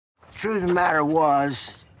Truth of the matter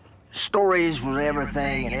was, stories was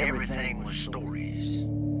everything, and everything was stories.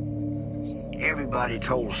 Everybody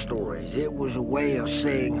told stories. It was a way of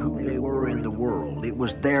saying who they were in the world. It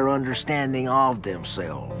was their understanding of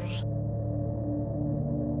themselves.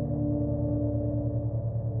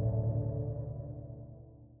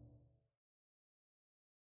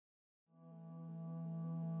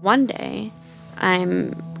 One day,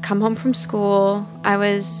 I'm come home from school. I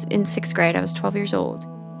was in 6th grade. I was 12 years old.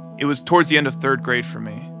 It was towards the end of 3rd grade for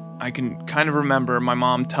me. I can kind of remember my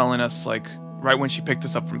mom telling us, like, right when she picked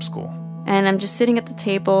us up from school. And I'm just sitting at the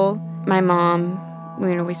table. My mom,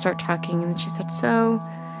 we start talking, and she said, so,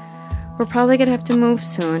 we're probably going to have to move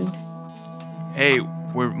soon. Hey,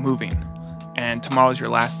 we're moving, and tomorrow's your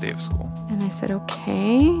last day of school. And I said,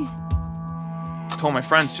 okay. I told my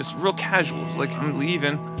friends, just real casual, like, I'm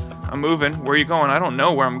leaving, I'm moving, where are you going? I don't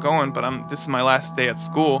know where I'm going, but this is my last day at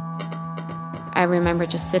school. I remember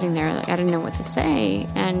just sitting there, like, I didn't know what to say,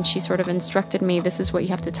 and she sort of instructed me, this is what you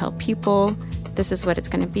have to tell people, this is what it's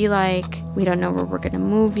going to be like, we don't know where we're going to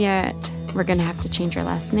move yet, we're going to have to change our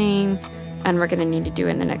last name, and we're going to need to do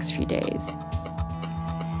it in the next few days.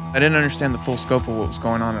 I didn't understand the full scope of what was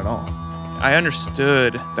going on at all. I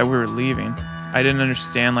understood that we were leaving. I didn't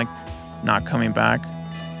understand, like, not coming back.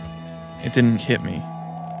 It didn't hit me.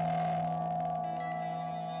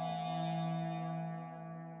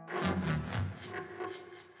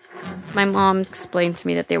 My mom explained to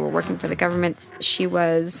me that they were working for the government. She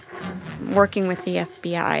was working with the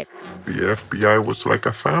FBI. The FBI was like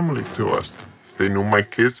a family to us. They knew my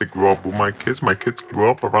kids. They grew up with my kids. My kids grew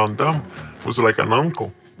up around them. It was like an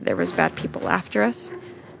uncle. There was bad people after us,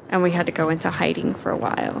 and we had to go into hiding for a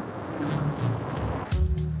while.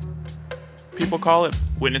 People call it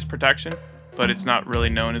witness protection, but it's not really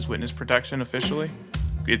known as witness protection officially.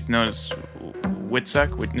 It's known as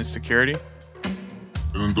WITSEC, witness security.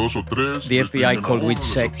 The FBI called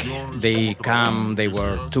WITSEC. They come, they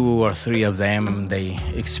were 2 or 3 of them. They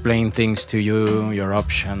explain things to you, your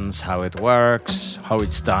options, how it works, how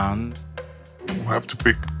it's done. We have to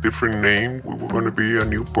pick a different name. We were going to be a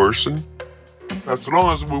new person. As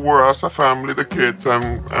long as we were as a family, the kids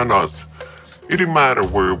and us, it didn't matter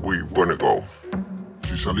where we were going to go.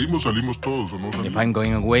 If I'm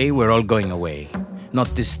going away, we're all going away.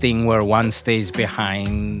 Not this thing where one stays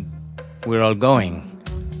behind. We're all going.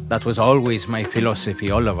 That was always my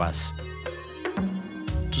philosophy, all of us.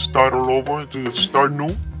 To start all over, to start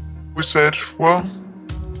new, we said, well,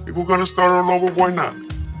 if we're going to start all over, why not?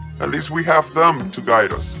 At least we have them to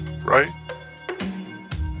guide us, right?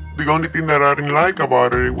 The only thing that I didn't like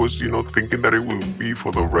about it was, thinking that it would be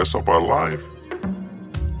for the rest of our life.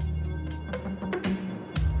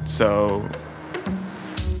 So,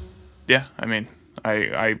 yeah, I mean,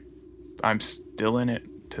 I'm still in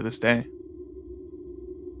it to this day.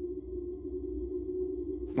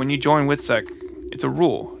 When you join WITSEC, it's a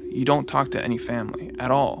rule. You don't talk to any family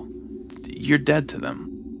at all. You're dead to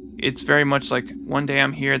them. It's very much like one day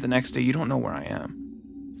I'm here, the next day you don't know where I am.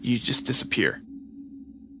 You just disappear.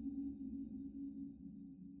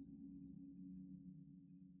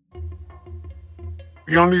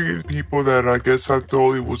 The only people that I guess I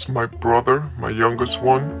told it was my brother, my youngest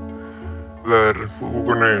one, that we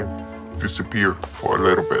were gonna disappear for a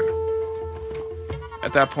little bit.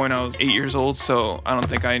 At that point, I was 8 years old, so I don't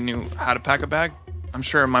think I knew how to pack a bag. I'm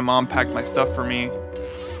sure my mom packed my stuff for me.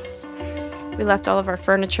 We left all of our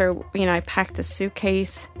furniture. I packed a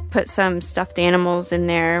suitcase, put some stuffed animals in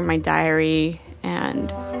there, my diary, and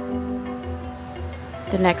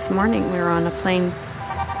the next morning we were on a plane.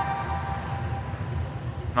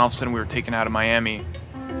 And all of a sudden, we were taken out of Miami.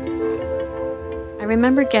 I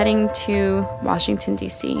remember getting to Washington,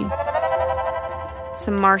 D.C.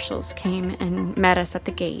 Some marshals came and met us at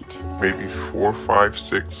the gate. Maybe 4, 5,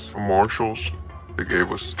 6 marshals. They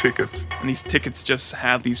gave us tickets. And these tickets just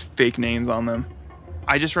had these fake names on them.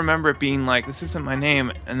 I just remember it being like, this isn't my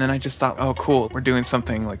name. And then I just thought, oh, cool, we're doing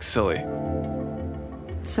something like silly.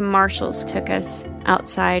 Some marshals took us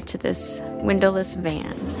outside to this windowless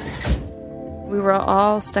van. We were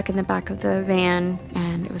all stuck in the back of the van,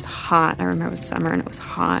 and it was hot. I remember it was summer, and it was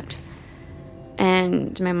hot.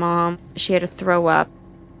 And my mom, she had to throw up.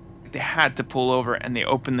 They had to pull over, and they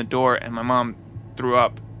opened the door, and my mom threw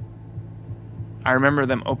up. I remember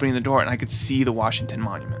them opening the door, and I could see the Washington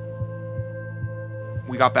Monument.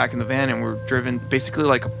 We got back in the van, and we were driven basically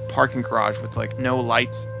like a parking garage with like no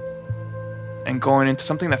lights, and going into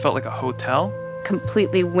something that felt like a hotel.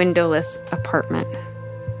 Completely windowless apartment.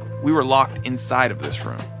 We were locked inside of this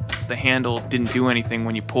room. The handle didn't do anything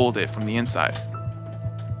when you pulled it from the inside.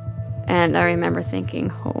 And I remember thinking,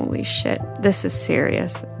 holy shit, this is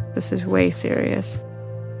serious. This is way serious.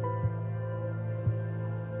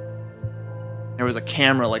 There was a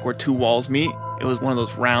camera like where two walls meet. It was one of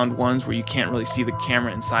those round ones where you can't really see the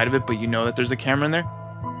camera inside of it, but you know that there's a camera in there.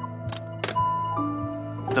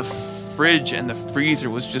 The fridge and the freezer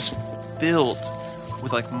was just filled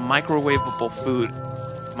with like microwavable food,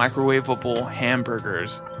 microwavable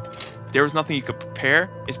hamburgers. There was nothing you could prepare.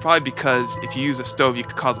 It's probably because if you use a stove, you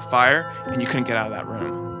could cause a fire and you couldn't get out of that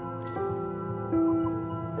room.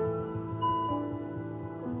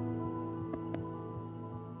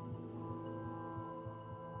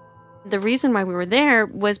 The reason why we were there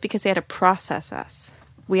was because they had to process us.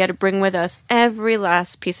 We had to bring with us every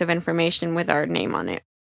last piece of information with our name on it.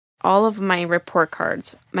 All of my report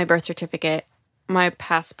cards, my birth certificate, my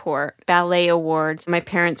passport, ballet awards, my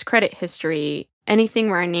parents' credit history, anything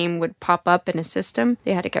where our name would pop up in a system,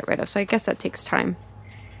 they had to get rid of. So I guess that takes time.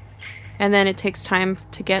 And then it takes time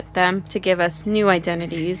to get them to give us new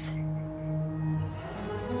identities.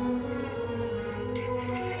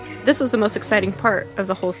 This was the most exciting part of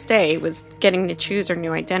the whole stay, was getting to choose our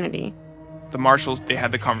new identity. The marshals, they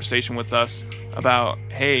had the conversation with us about,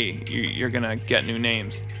 hey, you're gonna get new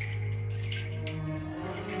names.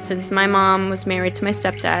 Since my mom was married to my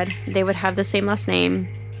stepdad, they would have the same last name.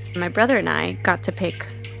 My brother and I got to pick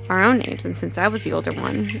our own names, and since I was the older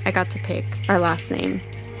one, I got to pick our last name.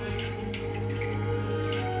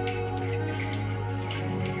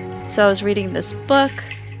 So I was reading this book.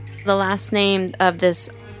 The last name of this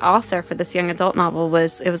author for this young adult novel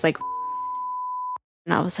was like,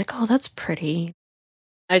 and I was like, oh, that's pretty.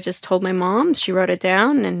 I just told my mom, she wrote it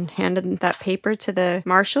down and handed that paper to the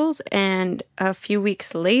marshals, and a few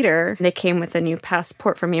weeks later, they came with a new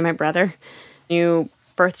passport for me and my brother, new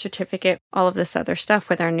birth certificate, all of this other stuff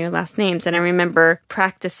with our new last names. And I remember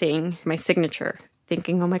practicing my signature,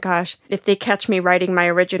 thinking, oh my gosh, if they catch me writing my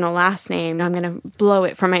original last name, I'm going to blow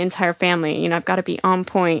it for my entire family. You know, I've got to be on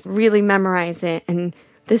point, really memorize it, and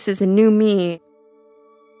this is a new me.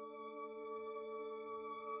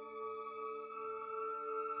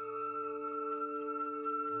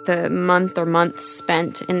 The month or months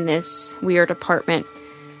spent in this weird apartment,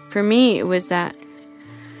 for me, it was that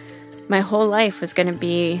my whole life was going to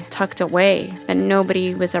be tucked away, that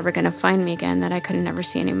nobody was ever going to find me again, that I could never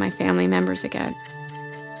see any of my family members again.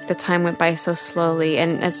 The time went by so slowly,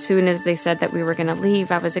 and as soon as they said that we were going to leave,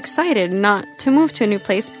 I was excited not to move to a new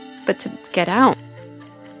place, but to get out.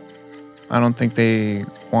 I don't think they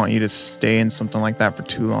want you to stay in something like that for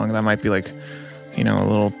too long. That might be like, a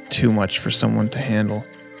little too much for someone to handle.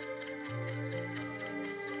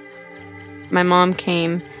 My mom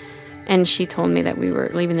came and she told me that we were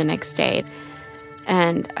leaving the next day.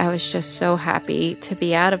 And I was just so happy to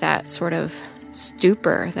be out of that sort of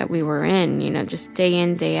stupor that we were in, just day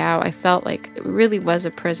in, day out. I felt like it really was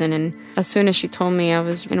a prison. And as soon as she told me, I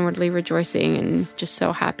was inwardly rejoicing and just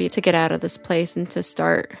so happy to get out of this place and to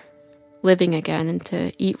start living again and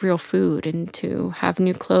to eat real food and to have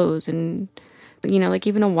new clothes and, like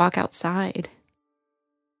even a walk outside.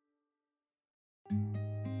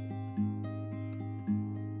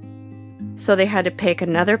 So they had to pick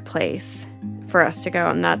another place for us to go,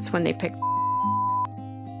 and that's when they picked.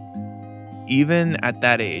 Even at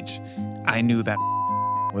that age, I knew that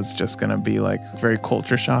was just going to be like very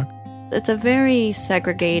culture shock. It's a very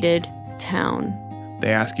segregated town. They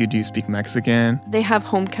ask you, do you speak Mexican? They have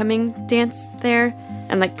homecoming dance there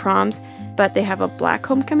and like proms, but they have a black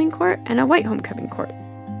homecoming court and a white homecoming court.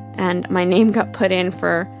 And my name got put in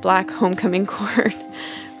for black homecoming court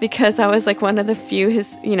because I was like one of the few,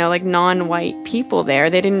 like non-white people there.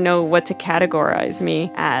 They didn't know what to categorize me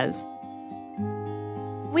as.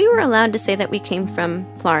 We were allowed to say that we came from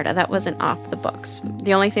Florida. That wasn't off the books.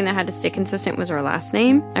 The only thing that had to stay consistent was our last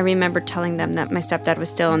name. I remember telling them that my stepdad was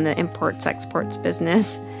still in the imports-exports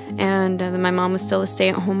business, and my mom was still a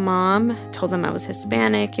stay-at-home mom. Told them I was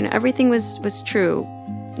Hispanic. Everything was true.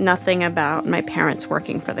 Nothing about my parents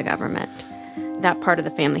working for the government. That part of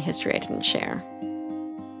the family history I didn't share.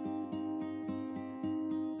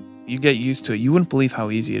 You get used to it. You wouldn't believe how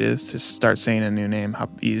easy it is to start saying a new name. How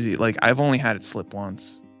easy. Like, I've only had it slip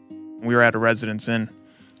once. We were at a residence inn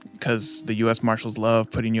because the U.S. Marshals love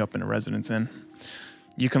putting you up in a residence inn.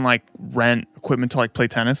 You can rent equipment to play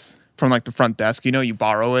tennis from the front desk. You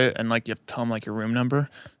borrow it and you have to tell them your room number.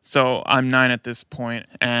 So I'm 9 at this point,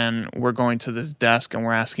 and we're going to this desk and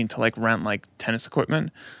we're asking to rent tennis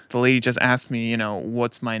equipment. The lady just asked me,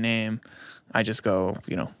 what's my name? I just go,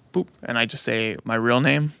 boop, and I just say my real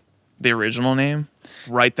name. The original name.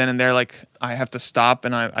 Right then and there, I have to stop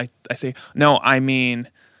and I say, no, I mean,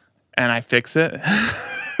 and I fix it.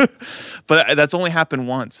 But that's only happened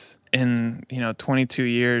once in, 22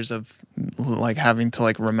 years of having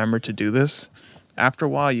to remember to do this. After a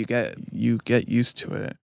while, you get used to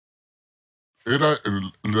it.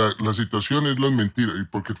 La situación es las mentiras, y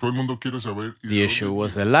porque todo el mundo quiere saber. The issue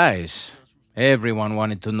was the lies. Everyone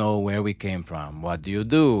wanted to know where we came from. What do you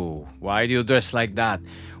do? Why do you dress like that?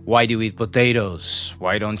 Why do you eat potatoes?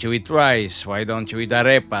 Why don't you eat rice? Why don't you eat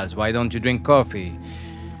arepas? Why don't you drink coffee?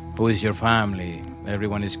 Who is your family?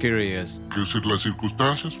 Everyone is curious. Que es las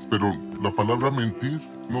circunstancias, pero la palabra mentir,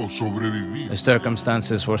 no, sobrevivir. The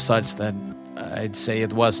circumstances were such that I'd say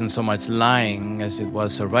it wasn't so much lying as it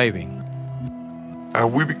was surviving.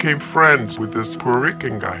 And we became friends with this Puerto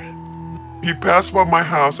Rican guy. He passed by my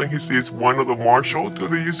house and he sees one of the marshals.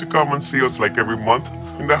 They used to come and see us like every month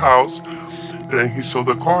in the house. And he saw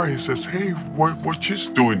the car. He says, "Hey, what you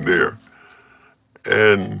doing there?"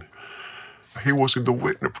 And he was in the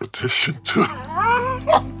witness protection too.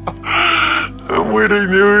 And we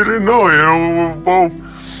didn't know. You know, we were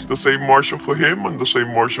both the same marshal for him and the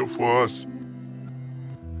same marshal for us.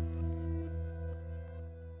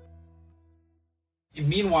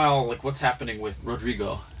 Meanwhile, like, what's happening with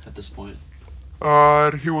Rodrigo at this point?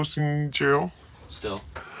 He was in jail. Still.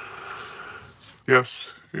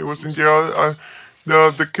 Yes, he was in jail.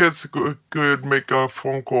 The kids could make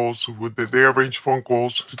phone calls. They arranged phone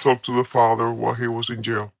calls to talk to the father while he was in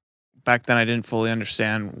jail. Back then, I didn't fully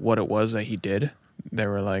understand what it was that he did. They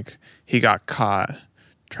were like, he got caught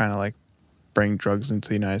trying to like bring drugs into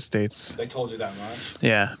the United States. They told you that, right?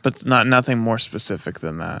 Yeah, but nothing more specific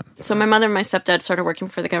than that. So my mother and my stepdad started working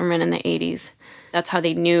for the government in the 80s. That's how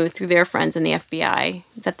they knew through their friends in the FBI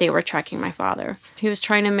that they were tracking my father. He was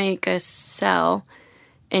trying to make a cell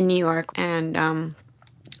in New York, and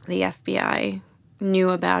the FBI knew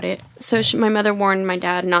about it. So my mother warned my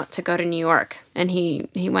dad not to go to New York, and he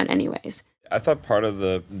went anyways. I thought part of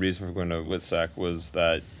the reason for going to Witsack was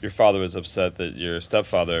that your father was upset that your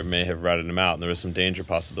stepfather may have ratted him out, and there was some danger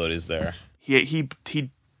possibilities there. He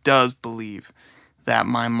does believe that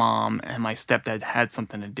my mom and my stepdad had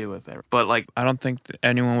something to do with it. But, like, I don't think that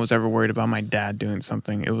anyone was ever worried about my dad doing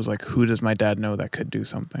something. It was like, who does my dad know that could do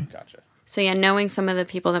something? Gotcha. So, yeah, knowing some of the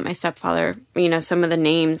people that my stepfather, you know, some of the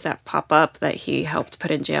names that pop up that he helped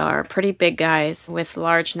put in jail are pretty big guys with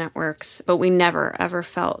large networks. But we never, ever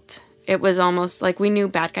felt... It was almost like we knew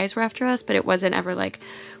bad guys were after us, but it wasn't ever like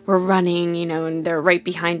we're running, you know, and they're right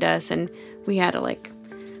behind us, and we had to, like,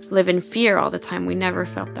 live in fear all the time. We never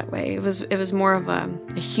felt that way. It was more of a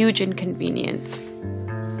huge inconvenience.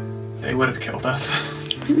 They would have killed us.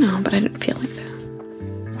 I know, but I didn't feel like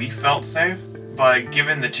that. We felt safe, but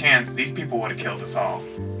given the chance, these people would have killed us all.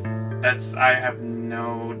 I have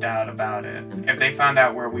no doubt about it. If they found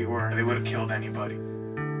out where we were, they would have killed anybody.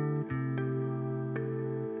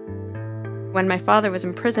 When my father was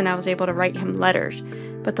in prison, I was able to write him letters,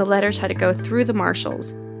 but the letters had to go through the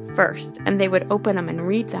marshals first, and they would open them and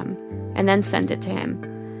read them, and then send it to him.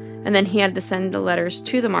 And then he had to send the letters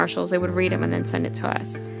to the marshals. They would read them and then send it to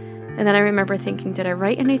us. And then I remember thinking, did I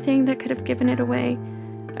write anything that could have given it away?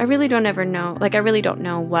 I really don't ever know. Like, I really don't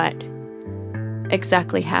know what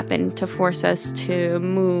exactly happened to force us to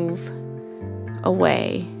move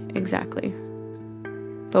away exactly.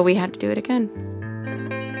 But we had to do it again.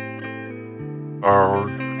 Our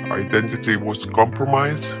identity was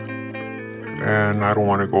compromised, and I don't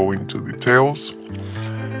want to go into details.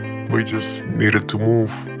 We just needed to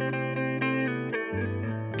move.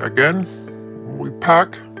 Again, we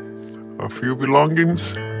packed a few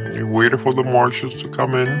belongings and waited for the marshals to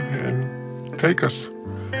come in and take us.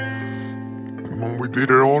 And we did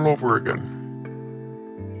it all over again.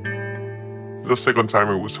 The second time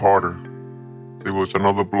it was harder. It was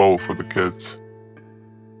another blow for the kids.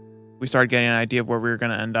 We started getting an idea of where we were going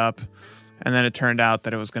to end up, and then it turned out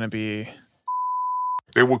that it was going to be...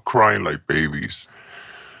 They were crying like babies.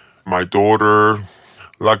 My daughter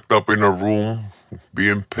locked up in a room,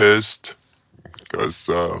 being pissed, because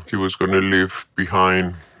she was going to leave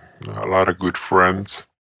behind a lot of good friends.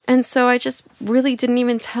 And so I just really didn't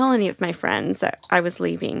even tell any of my friends that I was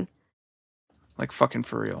leaving. Like, fucking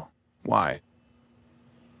for real. Why?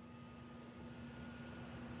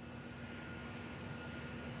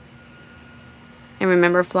 I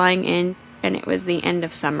remember flying in, and it was the end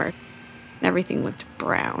of summer. Everything looked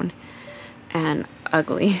brown and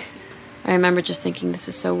ugly. I remember just thinking, this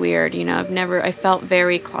is so weird. You know, I felt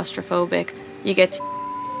very claustrophobic. You get to,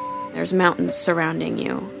 there's mountains surrounding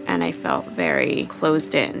you, and I felt very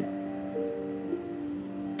closed in.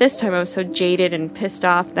 This time I was so jaded and pissed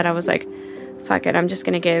off that I was like, fuck it, I'm just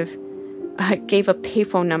going to I gave a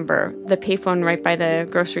payphone number, the payphone right by the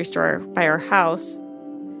grocery store by our house.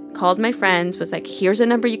 Called my friends, was like, here's a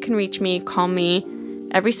number you can reach me, call me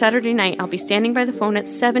every Saturday night. I'll be standing by the phone at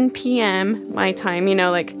 7 p.m. my time, you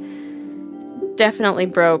know, like, definitely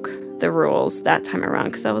broke the rules that time around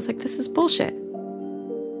because I was like, this is bullshit.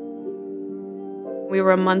 We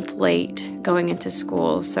were a month late going into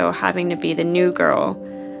school, so having to be the new girl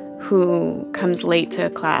who comes late to a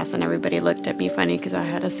class, and everybody looked at me funny because I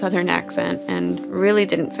had a Southern accent and really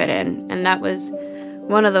didn't fit in. And that was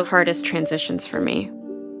one of the hardest transitions for me.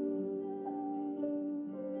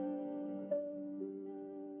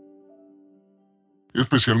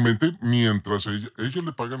 Especialmente mientras ella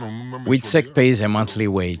le pagan a una WITSEC mensualidad. pays a monthly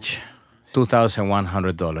wage,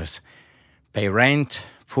 $2,100. Pay rent,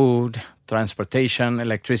 food, transportation,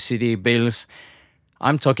 electricity, bills.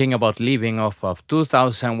 I'm talking about living off of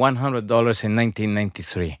 $2,100 in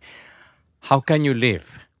 1993. How can you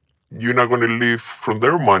live? You're not going to live from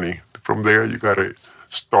their money. From there, you got to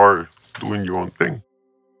start doing your own thing.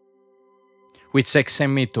 WITSEC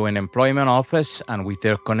sent me to an employment office, and with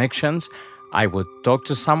their connections, I would talk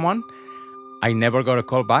to someone. I never got a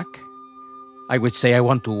call back. I would say I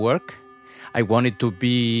want to work. I wanted to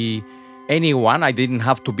be anyone. I didn't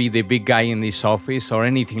have to be the big guy in this office or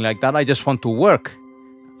anything like that. I just want to work.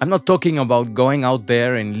 I'm not talking about going out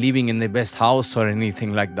there and living in the best house or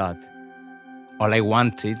anything like that. All I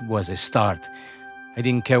wanted was a start. I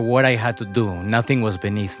didn't care what I had to do. Nothing was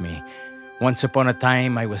beneath me. Once upon a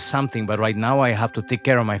time, I was something, but right now I have to take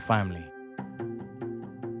care of my family.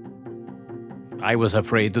 I was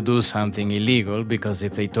afraid to do something illegal because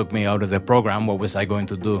if they took me out of the program, what was I going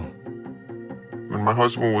to do? When my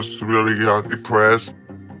husband was really depressed,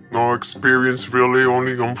 no experience really,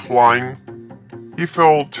 only on flying, he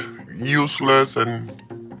felt useless and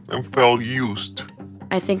felt used.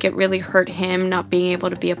 I think it really hurt him not being able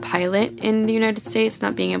to be a pilot in the United States,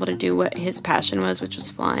 not being able to do what his passion was, which was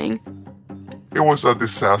flying. It was a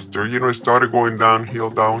disaster. You know, it started going downhill,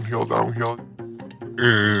 downhill, downhill.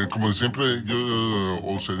 Como siempre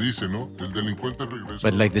o se dice, ¿no? El delincuente regresa.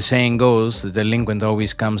 But like the saying goes, the delinquent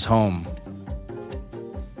always comes home.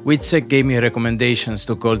 WITSEC gave me recommendations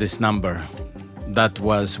to call this number. That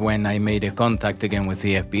was when I made a contact again with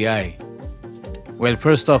the FBI. Well,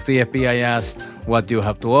 first off, the FBI asked, what do you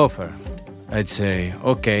have to offer? I'd say,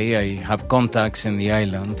 okay, I have contacts in the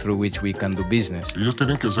island through which we can do business. Ellos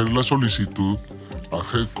tienen que hacer la solicitud a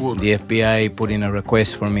headquarters. The FBI put in a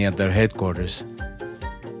request for me at their headquarters.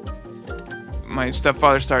 My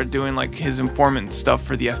stepfather started doing like his informant stuff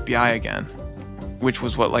for the FBI again, which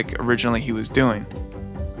was what like originally he was doing.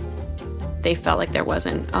 They felt like there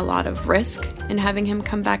wasn't a lot of risk in having him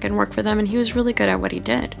come back and work for them, and he was really good at what he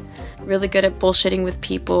did. Really good at bullshitting with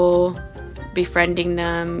people, befriending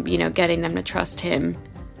them, getting them to trust him.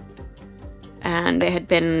 And it had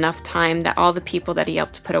been enough time that all the people that he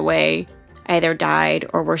helped put away either died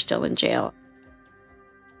or were still in jail.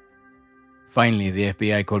 Finally, the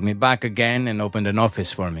FBI called me back again and opened an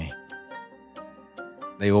office for me.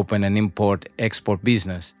 They opened an import-export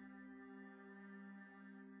business.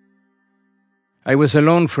 I was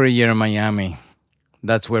alone for a year in Miami.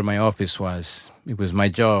 That's where my office was. It was my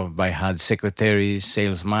job. I had secretaries,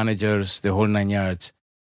 sales managers, the whole 9 yards.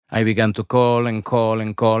 I began to call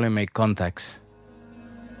and make contacts.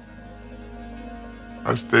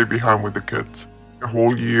 I stayed behind with the kids a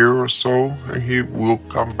whole year or so, and he will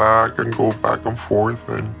come back and go back and forth.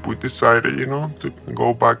 And we decided, to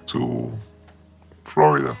go back to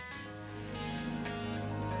Florida.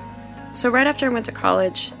 So right after I went to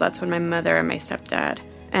college, that's when my mother and my stepdad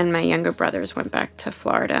and my younger brothers went back to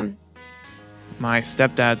Florida. My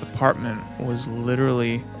stepdad's apartment was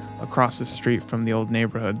literally across the street from the old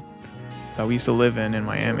neighborhood that we used to live in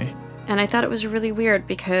Miami. And I thought it was really weird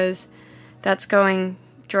because that's going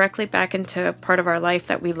directly back into a part of our life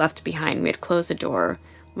that we left behind. We had closed the door.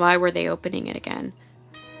 Why were they opening it again?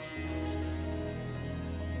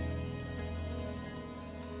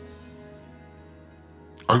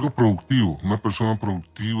 Algo productivo, una persona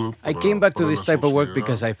productiva. I came back to this type of work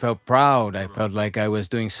because I felt proud. I felt like I was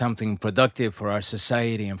doing something productive for our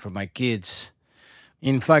society and for my kids.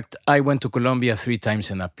 In fact, I went to Colombia 3 times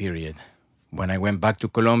in that period. When I went back to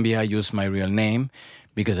Colombia, I used my real name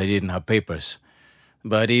because I didn't have papers.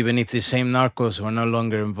 But even if the same narcos were no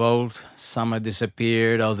longer involved, some had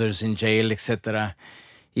disappeared, others in jail, etc.,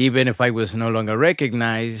 even if I was no longer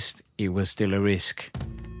recognized, it was still a risk.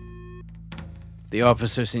 The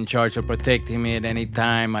officers in charge of protecting me at any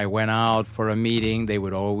time I went out for a meeting, they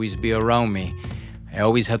would always be around me. I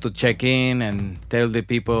always had to check in and tell the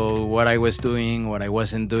people what I was doing, what I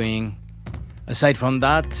wasn't doing. Aside from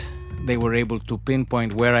that, they were able to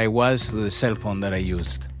pinpoint where I was through the cell phone that I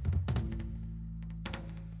used.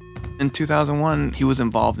 In 2001, he was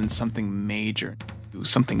involved in something major. It was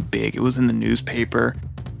something big. It was in the newspaper.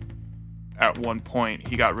 At one point,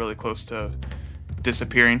 he got really close to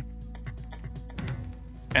disappearing.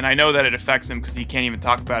 And I know that it affects him because he can't even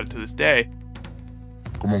talk about it to this day.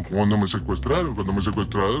 Como cuando me secuestraron. Cuando me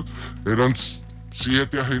secuestraron, eran 7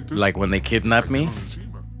 agentes. Like when they kidnapped me,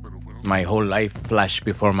 my whole life flashed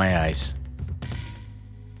before my eyes.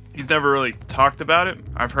 He's never really talked about it.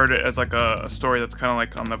 I've heard it as like a story that's kind of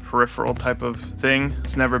like on the peripheral type of thing.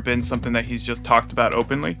 It's never been something that he's just talked about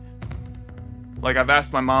openly. Like I've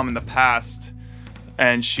asked my mom in the past,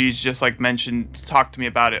 and she's just like talked to me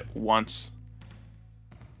about it once.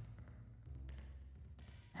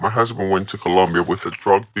 My husband went to Colombia with a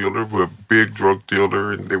drug dealer, with a big drug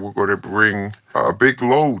dealer, and they were going to bring a big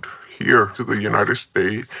load here to the United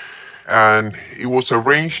States. And it was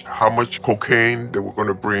arranged how much cocaine they were going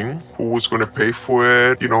to bring, who was going to pay for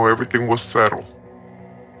it. You know, everything was settled.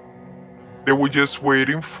 They were just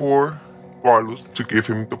waiting for Carlos to give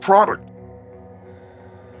him the product.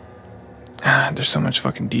 There's so much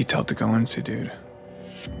fucking detail to go into, dude.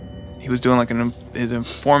 He was doing like his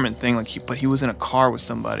informant thing, but he was in a car with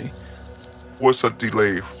somebody. Was a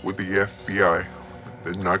delay with the FBI.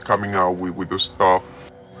 They're not coming out with the stuff.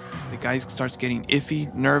 The guy starts getting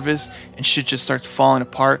iffy, nervous, and shit just starts falling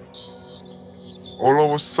apart. All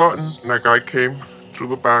of a sudden, that guy came through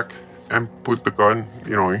the back and put the gun,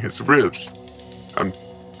 in his ribs, and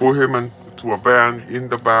put him into a van in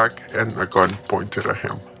the back, and a gun pointed at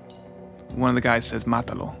him. One of the guys says,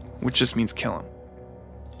 "Mátalo," which just means kill him.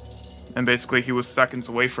 And basically, he was seconds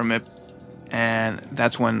away from it, and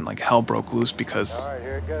that's when like hell broke loose because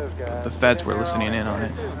the feds were listening in on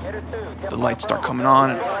it. The lights start coming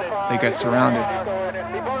on, and they get surrounded.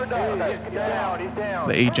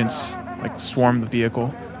 The agents like swarm the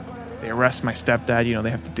vehicle. They arrest my stepdad. They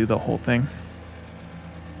have to do the whole thing.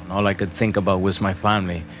 All I could think about was my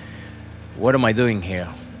family. What am I doing here?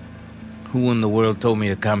 Who in the world told me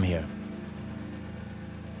to come here?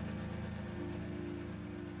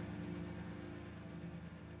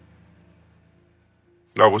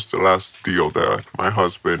 That was the last deal that my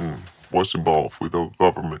husband was involved with the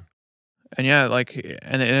government. And yeah,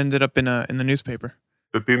 and it ended up in the newspaper.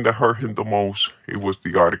 The thing that hurt him the most, it was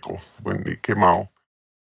the article when it came out.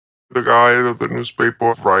 The guy of the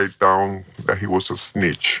newspaper write down that he was a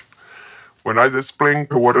snitch. When I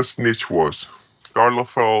explained what a snitch was, Carlo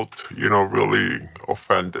felt, really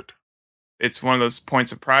offended. It's one of those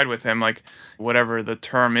points of pride with him, like whatever the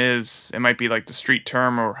term is, it might be like the street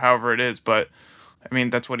term or however it is, but I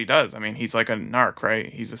mean, that's what he does. I mean, he's like a narc,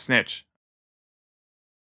 right? He's a snitch.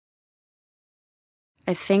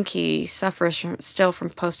 I think he suffers still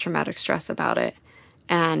from post-traumatic stress about it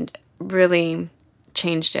and really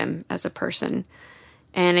changed him as a person.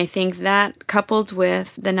 And I think that coupled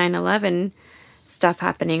with the 9/11 stuff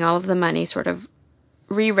happening, all of the money sort of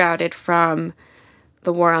rerouted from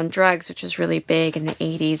the war on drugs, which was really big in the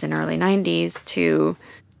 80s and early 90s, to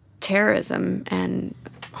terrorism and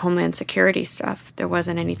homeland security stuff. There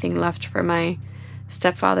wasn't anything left for my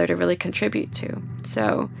stepfather to really contribute to.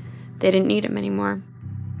 So they didn't need him anymore.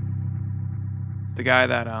 The guy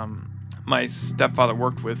that my stepfather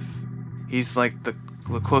worked with, he's like the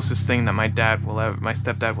closest thing that my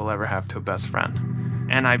stepdad will ever have to a best friend.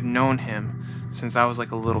 And I've known him since I was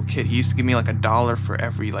like a little kid. He used to give me like $1 for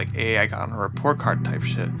every like A I got on a report card type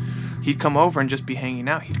shit. He'd come over and just be hanging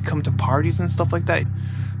out. He'd come to parties and stuff like that.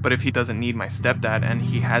 But if he doesn't need my stepdad, and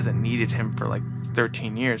he hasn't needed him for like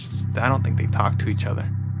 13 years, I don't think they talk to each other.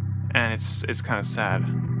 And it's kind of sad.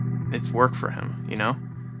 It's work for him,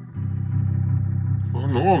 Oh,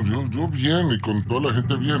 no, yo bien, y con toda la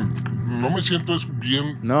gente bien. No me siento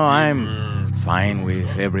bien. No, I'm fine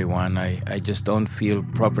with everyone. I just don't feel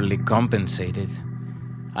properly compensated.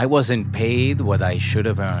 I wasn't paid what I should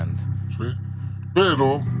have earned. Sí,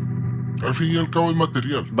 pero al fin y al cabo es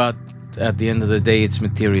material. But at the end of the day, it's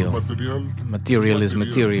material. Material is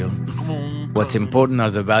material. What's important are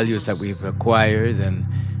the values that we've acquired, and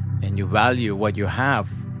you value what you have.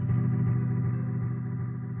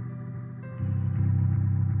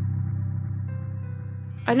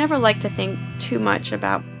 I never like to think too much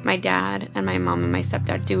about my dad and my mom and my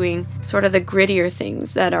stepdad doing sort of the grittier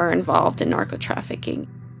things that are involved in narco trafficking.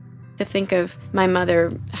 To think of my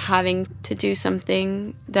mother having to do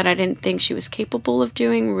something that I didn't think she was capable of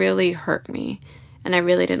doing really hurt me. And I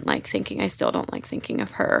really didn't like thinking, I still don't like thinking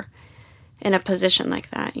of her in a position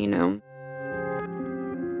like that, I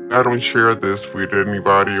don't share this with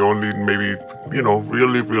anybody, only maybe,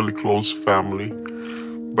 really, really close family.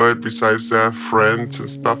 But besides that, friends and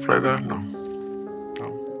stuff like that, no.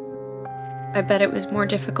 I bet it was more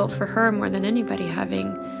difficult for her more than anybody,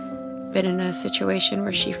 having been in a situation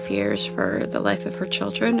where she fears for the life of her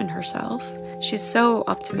children and herself. She's so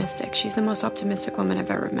optimistic. She's the most optimistic woman I've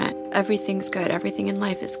ever met. Everything's good. Everything in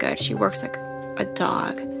life is good. She works like a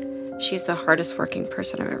dog. She's the hardest working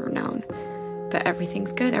person I've ever known. But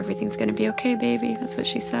everything's good. Everything's going to be okay, baby. That's what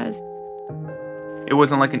she says. It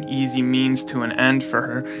wasn't like an easy means to an end for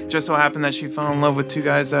her. It just so happened that she fell in love with two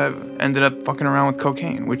guys that ended up fucking around with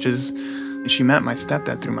cocaine, which is, she met my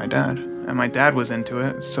stepdad through my dad. And my dad was into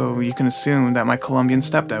it, so you can assume that my Colombian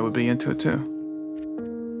stepdad would be into it too.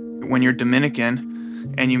 When you're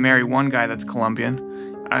Dominican and you marry one guy that's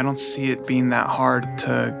Colombian, I don't see it being that hard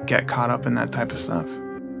to get caught up in that type of stuff.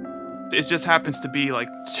 It just happens to be like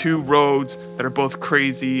two roads that are both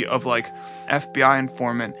crazy of like FBI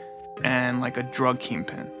informant and like a drug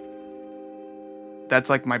kingpin. That's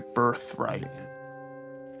like my birthright.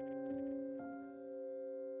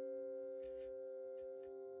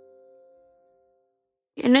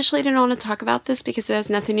 Initially, I didn't want to talk about this because it has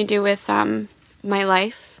nothing to do with my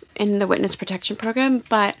life in the witness protection program,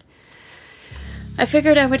 but I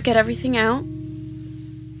figured I would get everything out.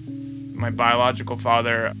 My biological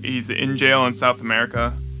father, he's in jail in South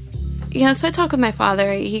America. Yeah, so I talk with my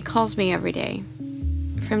father. He calls me every day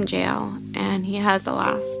from jail, and he has the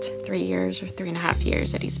last 3 years or 3.5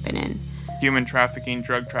 years that he's been in. Human trafficking,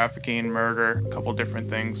 drug trafficking, murder, a couple different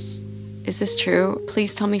things. Is this true?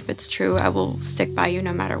 Please tell me if it's true. I will stick by you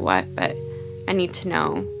no matter what, but I need to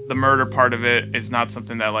know. The murder part of it is not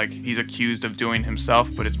something that like he's accused of doing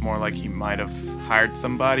himself, but it's more like he might have hired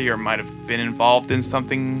somebody or might have been involved in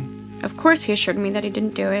something. Of course, he assured me that he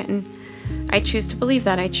didn't do it, and I choose to believe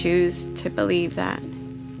that. I choose to believe that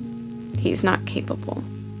he's not capable.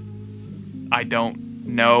 I don't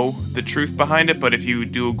know the truth behind it, but if you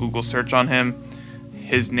do a Google search on him,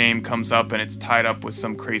 his name comes up and it's tied up with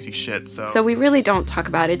some crazy shit. So we really don't talk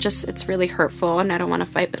about it. It's really hurtful, and I don't want to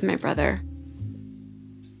fight with my brother.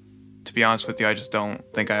 To be honest with you, I just don't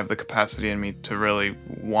think I have the capacity in me to really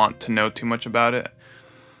want to know too much about it.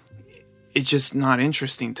 It's just not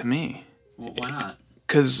interesting to me. Well, why not?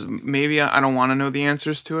 Because maybe I don't want to know the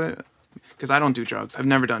answers to it. Because I don't do drugs. I've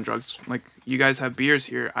never done drugs. Like, you guys have beers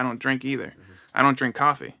here. I don't drink either. Mm-hmm. I don't drink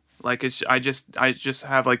coffee. Like, I just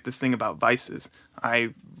have, like, this thing about vices.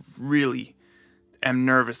 I really am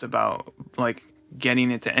nervous about, like,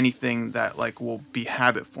 getting into anything that, like, will be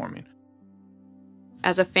habit forming.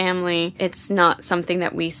 As a family, it's not something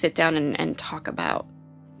that we sit down and talk about.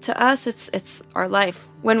 To us, it's our life.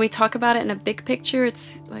 When we talk about it in a big picture,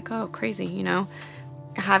 it's like, oh, crazy, you know?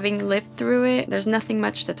 Having lived through it, there's nothing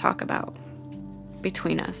much to talk about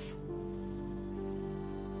between us.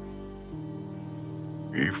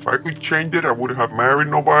 If I could change it, I wouldn't have married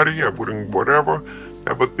nobody, I wouldn't whatever.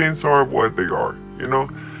 Yeah, but things are what they are, you know?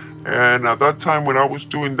 And at that time when I was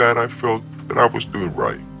doing that, I felt that I was doing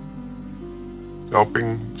right.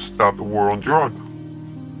 Helping stop the war on drugs.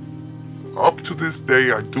 Up to this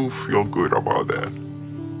day, I do feel good about that.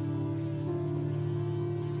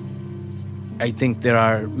 I think there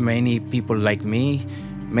are many people like me,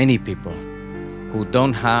 many people, who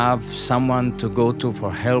don't have someone to go to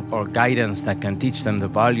for help or guidance that can teach them the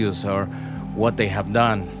values or what they have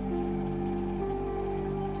done.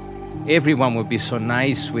 Everyone would be so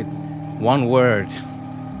nice with one word: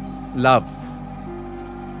 love.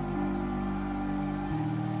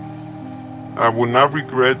 I would not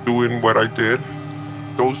regret doing what I did.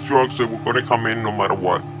 Those drugs were going to come in no matter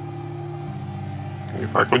what.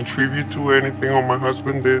 If I contribute to anything what my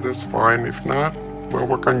husband did, that's fine. If not, well,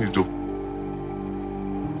 what can you do?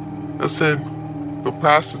 That's it. The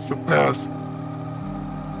past is the past.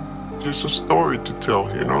 Just a story to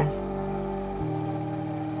tell, you know?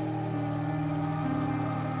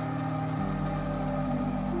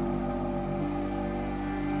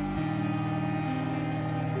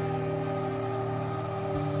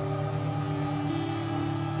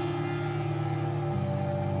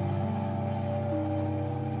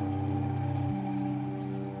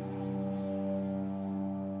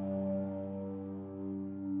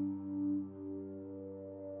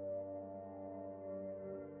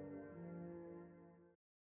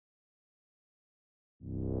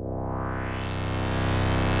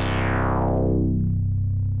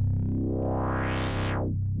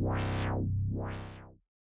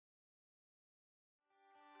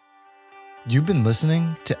 You've been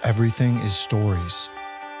listening to Everything is Stories,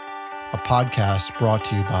 a podcast brought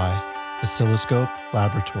to you by Oscilloscope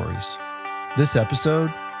Laboratories. This episode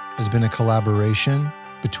has been a collaboration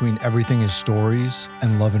between Everything is Stories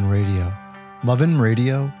and Love and Radio. Love and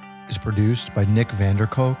Radio is produced by Nick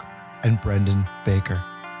Vanderkolk and Brendan Baker.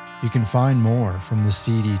 You can find more from the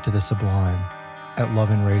seedy to the sublime at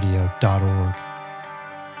loveandradio.org.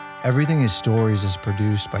 Everything is Stories is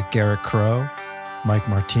produced by Garrett Crow, Mike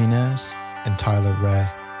Martinez, and Tyler Ray.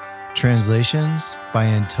 Translations by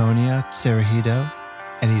Antonia Cerejido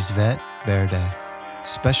and Isvet Verde.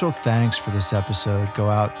 Special thanks for this episode go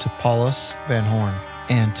out to Paulus Van Horn,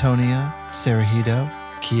 Antonia Sarajedo,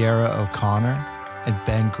 Kiara O'Connor, and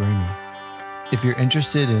Ben Greeny. If you're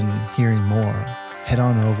interested in hearing more, head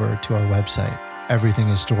on over to our website,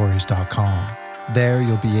 everythingisstories.com. There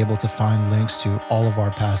you'll be able to find links to all of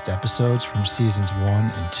our past episodes from seasons 1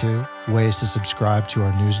 and 2, ways to subscribe to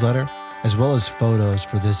our newsletter, as well as photos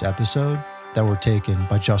for this episode that were taken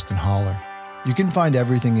by Justin Holler. You can find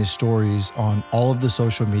Everything is Stories on all of the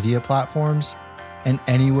social media platforms and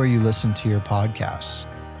anywhere you listen to your podcasts.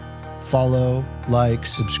 Follow, like,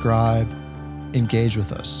 subscribe, engage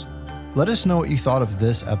with us. Let us know what you thought of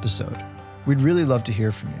this episode. We'd really love to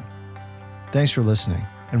hear from you. Thanks for listening,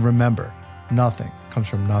 and remember, nothing comes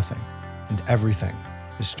from nothing, and everything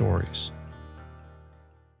is stories.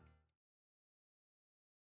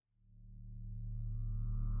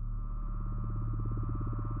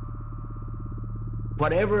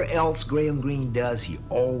 Whatever else Graham Greene does, he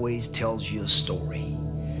always tells you a story.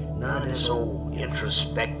 None of this old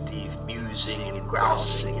introspective musing and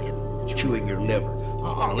grousing and chewing your liver.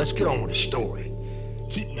 Let's get on with the story.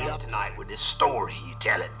 Keep me up tonight with this story you're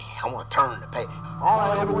telling me. I want to turn the page. All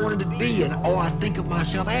I ever wanted to be and all I think of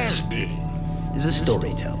myself as being is a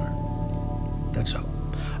storyteller. That's all.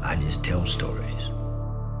 I just tell stories.